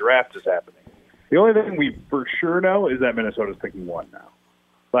know when the draft is happening. The only thing we for sure know is that Minnesota's picking 1 now.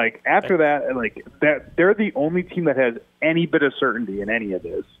 Like, after that, like, that they're the only team that has any bit of certainty in any of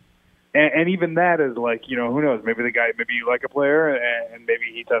this. And even that is like, who knows? Maybe you like a player and maybe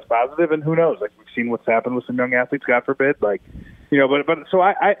he tests positive, and who knows? Like, we've seen what's happened with some young athletes, God forbid. Like, but so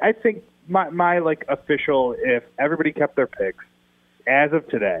I think my like official, if everybody kept their picks as of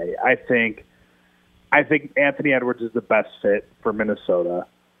today, I think Anthony Edwards is the best fit for Minnesota.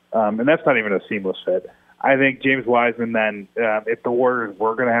 And that's not even a seamless fit. I think James Wiseman then, if the Warriors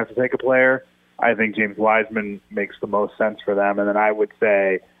were going to have to take a player, I think James Wiseman makes the most sense for them. And then I would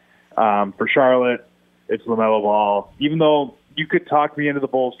say for Charlotte, it's LaMelo Ball, even though you could talk me into the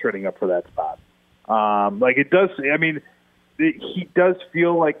Bulls trading up for that spot. He does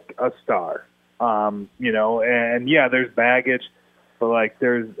feel like a star, and yeah, there's baggage, but like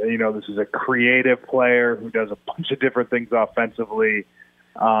this is a creative player who does a bunch of different things offensively.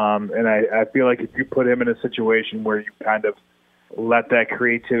 And I feel like if you put him in a situation where you kind of let that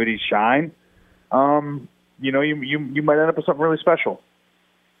creativity shine, you might end up with something really special.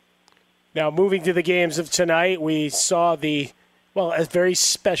 Now, moving to the games of tonight, we saw a very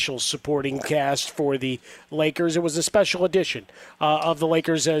special supporting cast for the Lakers. It was a special edition of the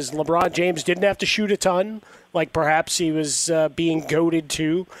Lakers, as LeBron James didn't have to shoot a ton, like perhaps he was being goaded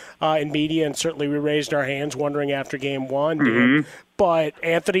to in media, and certainly we raised our hands wondering after Game 1. Mm-hmm. But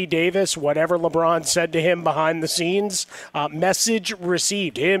Anthony Davis, whatever LeBron said to him behind the scenes, message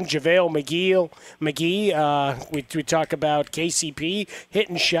received. Him, JaVale McGee, we talk about KCP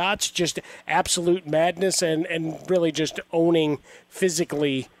hitting shots, just absolute madness, and really just owning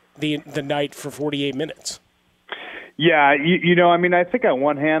physically the night for 48 minutes. Yeah, I mean, I think on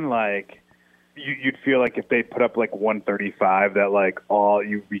one hand, like, you'd feel like if they put up like 135, that like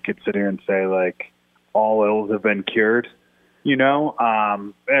we could sit here and say like all ills have been cured,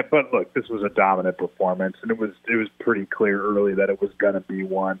 But look, this was a dominant performance, and it was pretty clear early that it was going to be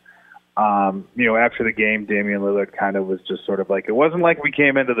one. After the game, Damian Lillard kind of was just sort of like, it wasn't like we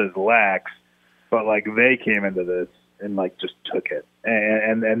came into this lax, but like they came into this and like just took it,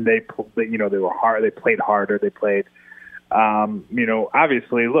 and they were hard, they played harder, they played.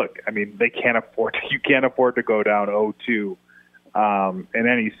 Obviously, look, I mean, you can't afford to go down 0-2 in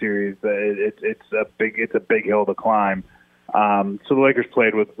any series. It's a big hill to climb. So the Lakers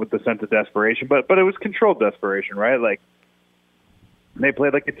played with the sense of desperation, but it was controlled desperation, right? Like they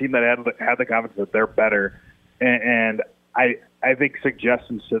played like a team that had the confidence that they're better, and I think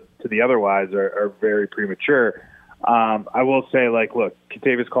suggestions to the otherwise are very premature. I will say, like, look,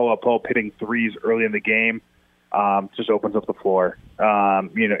 Kentavious Caldwell-Pope hitting threes early in the game just opens up the floor.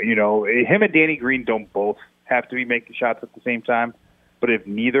 Him and Danny Green don't both have to be making shots at the same time, but if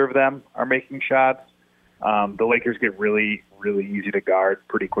neither of them are making shots, the Lakers get really, really easy to guard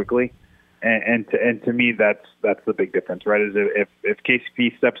pretty quickly. And to me, that's the big difference, right? Is if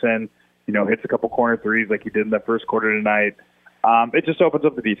KCP steps in, hits a couple corner threes like he did in the first quarter tonight, it just opens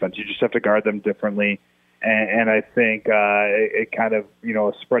up the defense. You just have to guard them differently. And I think it kind of,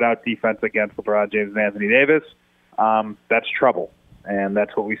 a spread out defense against LeBron James and Anthony Davis, that's trouble. And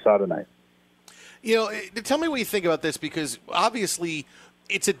that's what we saw tonight. Tell me what you think about this, because obviously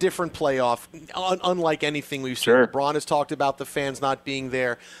it's a different playoff, unlike anything we've seen. Sure. LeBron has talked about the fans not being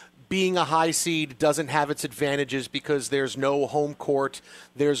there. Being a high seed doesn't have its advantages because there's no home court.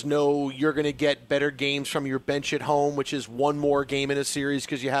 There's no, you're going to get better games from your bench at home, which is one more game in a series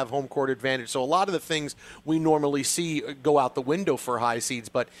because you have home court advantage. So a lot of the things we normally see go out the window for high seeds.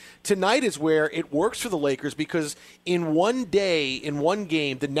 But tonight is where it works for the Lakers, because in one day, in one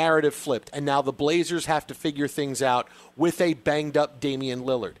game, the narrative flipped. And now the Blazers have to figure things out with a banged-up Damian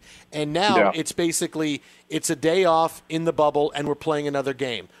Lillard. And now it's basically, it's a day off in the bubble and we're playing another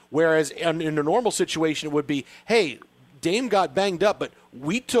game. Whereas in a normal situation, it would be, hey, Dame got banged up, but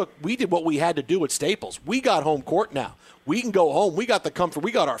we did what we had to do at Staples. We got home court now. We can go home. We got the comfort.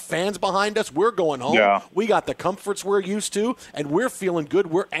 We got our fans behind us. We're going home. Yeah. We got the comforts we're used to, and we're feeling good.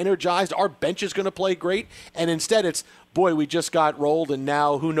 We're energized. Our bench is going to play great. And instead it's, boy, we just got rolled, and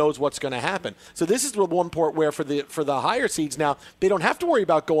now who knows what's going to happen. So this is the one part where for the higher seeds now, they don't have to worry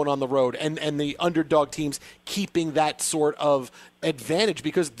about going on the road and the underdog teams keeping that sort of advantage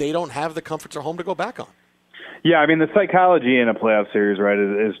because they don't have the comforts of home to go back on. Yeah, I mean, the psychology in a playoff series, right,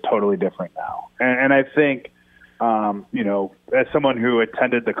 is totally different now. And I think, as someone who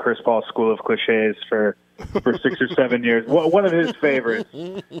attended the Chris Paul School of Cliches for 6 or 7 years, one of his favorites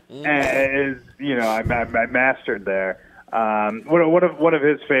is, I mastered there. One of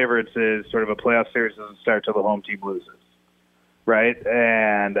his favorites is sort of a playoff series doesn't start till the home team loses, right?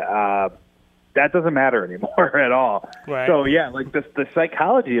 And that doesn't matter anymore at all. Right. So, yeah, like the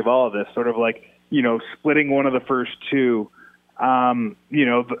psychology of all of this, sort of like, splitting one of the first two,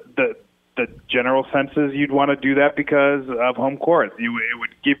 the general sense is you'd want to do that because of home court. It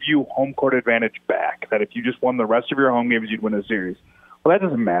would give you home court advantage back, that if you just won the rest of your home games, you'd win a series. Well, that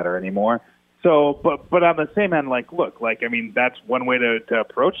doesn't matter anymore. So, but on the same hand, I mean, that's one way to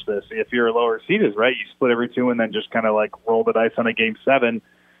approach this. If you're a lower seeded, right, you split every two and then just kind of like roll the dice on a game 7.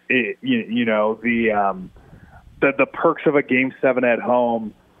 The perks of a game 7 at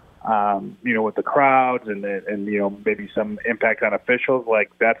home, with the crowds and maybe some impact on officials, like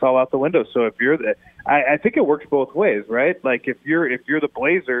that's all out the window. So if you're I think it works both ways, right? Like if you're the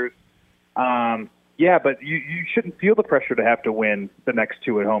Blazers, but you shouldn't feel the pressure to have to win the next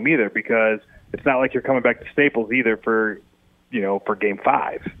 2 at home either, because it's not like you're coming back to Staples either for game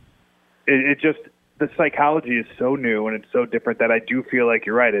 5. It just, the psychology is so new and it's so different that I do feel like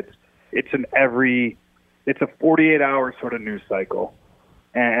you're right. It's a 48-hour sort of news cycle.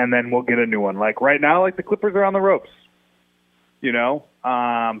 And then we'll get a new one. Like right now, like the Clippers are on the ropes.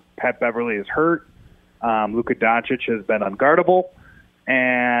 Pat Beverly is hurt. Luka Doncic has been unguardable,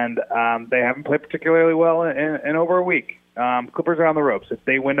 and they haven't played particularly well in over a week. Clippers are on the ropes. If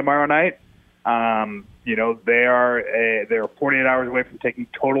they win tomorrow night, they're 48 hours away from taking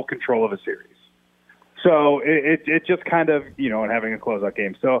total control of a series. So it just kind of and having a closeout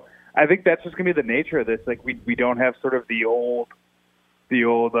game. So I think that's just gonna be the nature of this. Like we don't have sort of the old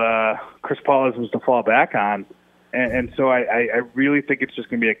Chris Paulisms to fall back on. And so I really think it's just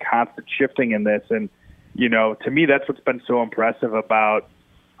going to be a constant shifting in this. And, to me, that's what's been so impressive about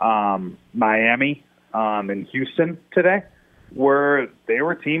Miami and Houston today, where they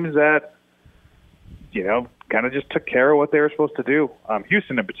were teams that, kind of just took care of what they were supposed to do.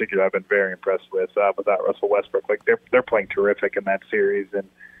 Houston in particular, I've been very impressed without Russell Westbrook. Like they're playing terrific in that series, and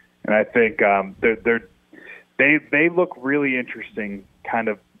I think they look really interesting, kind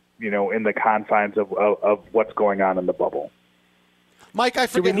of in the confines of what's going on in the bubble. Mike, I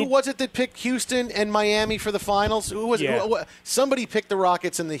forget who was it that picked Houston and Miami for the finals? Who was it? Somebody picked the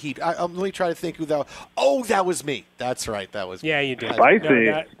Rockets and the Heat. Let me try to think who that was. Oh, that was me. That's right. That was me. Yeah, you did.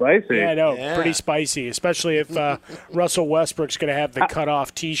 Spicy. Yeah, no, pretty spicy, especially if Russell Westbrook's going to have the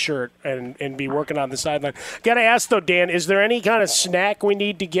cut-off T-shirt and be working on the sideline. Got to ask, though, Dan, is there any kind of snack we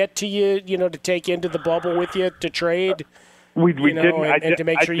need to get to you, to take into the bubble with you to trade? We didn't. And to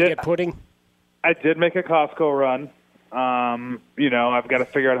make sure you get pudding? I did make a Costco run. I've got to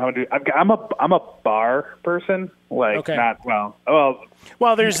figure out how to do. I'm a bar person, Well,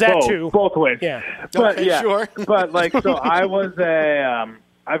 there's that too. Both ways. Yeah. But sure. But so I was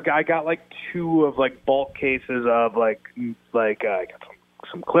I got like 2 of like bulk cases of I got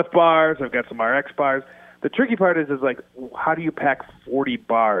some Cliff bars. I've got some RX bars. The tricky part is like, how do you pack 40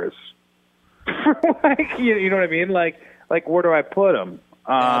 bars? You know what I mean? Like where do I put them?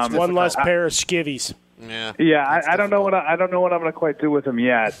 One less pair of skivvies. Yeah, I don't know what I'm going to quite do with them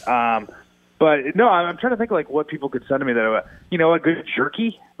yet. But no, I'm trying to think like what people could send to me that a good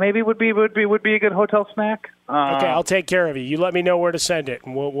jerky maybe would be a good hotel snack. Okay, I'll take care of you. You let me know where to send it,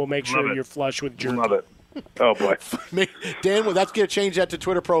 and we'll make sure you're flush with jerky. Love it. Oh boy, Dan, that's going to change that to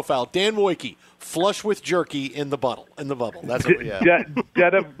Twitter profile. Dan Wojcicki, flush with jerky in the bubble. That's what we have.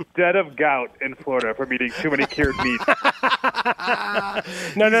 Dead of gout in Florida from eating too many cured meats.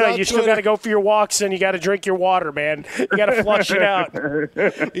 No. You still got to go for your walks and you got to drink your water, man. You got to flush it out.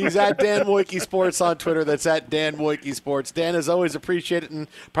 He's at Dan Wojcicki Sports on Twitter. That's at Dan Wojcicki Sports. Dan, as always, appreciate it. And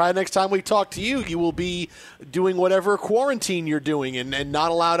probably next time we talk to you, you will be doing whatever quarantine you're doing and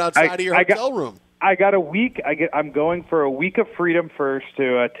not allowed outside of your hotel room. I got a week. I'm going for a week of freedom first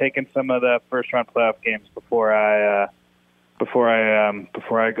to take in some of the first round playoff games before I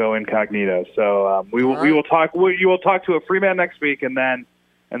go incognito. So we will talk. You will talk to a free man next week, and then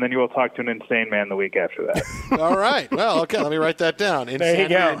you will talk to an insane man the week after that. All right. Well, okay. Let me write that down. There you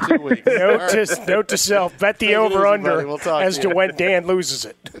go. In 2 weeks. Note to self: bet the over under as to when Dan loses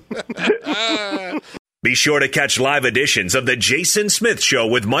it. Be sure to catch live editions of The Jason Smith Show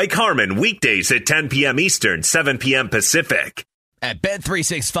with Mike Harmon weekdays at 10 p.m. Eastern, 7 p.m. Pacific. At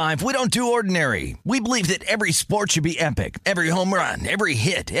Bet365, we don't do ordinary. We believe that every sport should be epic. Every home run, every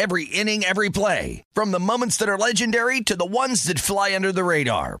hit, every inning, every play. From the moments that are legendary to the ones that fly under the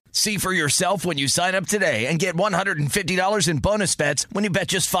radar. See for yourself when you sign up today and get $150 in bonus bets when you bet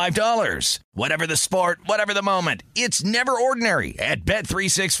just $5. Whatever the sport, whatever the moment, it's never ordinary at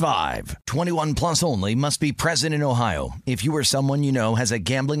Bet365. 21 plus only. Must be present in Ohio. If you or someone you know has a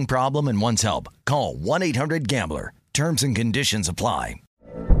gambling problem and wants help, call 1-800-GAMBLER. Terms and conditions apply.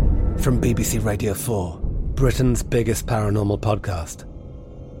 From BBC Radio 4, Britain's biggest paranormal podcast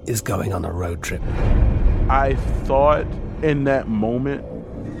is going on a road trip. I thought in that moment,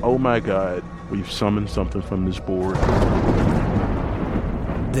 oh my God, we've summoned something from this board.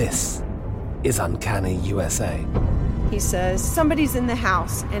 This is Uncanny USA. He says, somebody's in the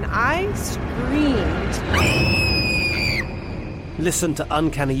house, and I screamed. Listen to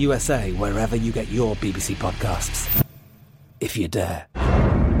Uncanny USA wherever you get your BBC podcasts, if you dare.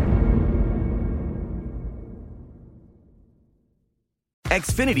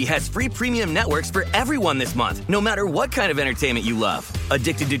 Xfinity has free premium networks for everyone this month, no matter what kind of entertainment you love.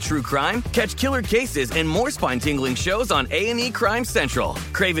 Addicted to true crime? Catch killer cases and more spine-tingling shows on A&E Crime Central.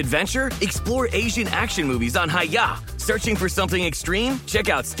 Crave adventure? Explore Asian action movies on Hi-Ya. Searching for something extreme? Check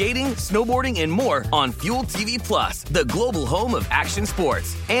out skating, snowboarding, and more on Fuel TV Plus, the global home of action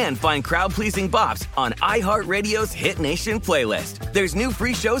sports. And find crowd-pleasing bops on iHeartRadio's Hit Nation playlist. There's new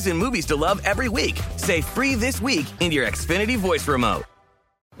free shows and movies to love every week. Say free this week in your Xfinity voice remote.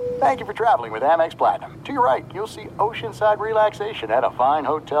 Thank you for traveling with Amex Platinum. To your right, you'll see oceanside relaxation at a fine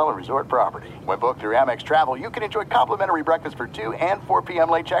hotel and resort property. When booked through Amex Travel, you can enjoy complimentary breakfast for 2 and 4 p.m.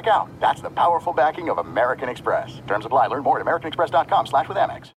 late checkout. That's the powerful backing of American Express. Terms apply. Learn more at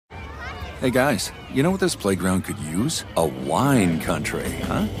americanexpress.com/withAmex. Hey guys, you know what this playground could use? A wine country,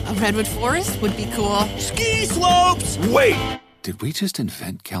 huh? A redwood forest would be cool. Ski slopes! Wait! Did we just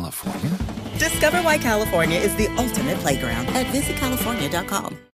invent California? Discover why California is the ultimate playground at visitcalifornia.com.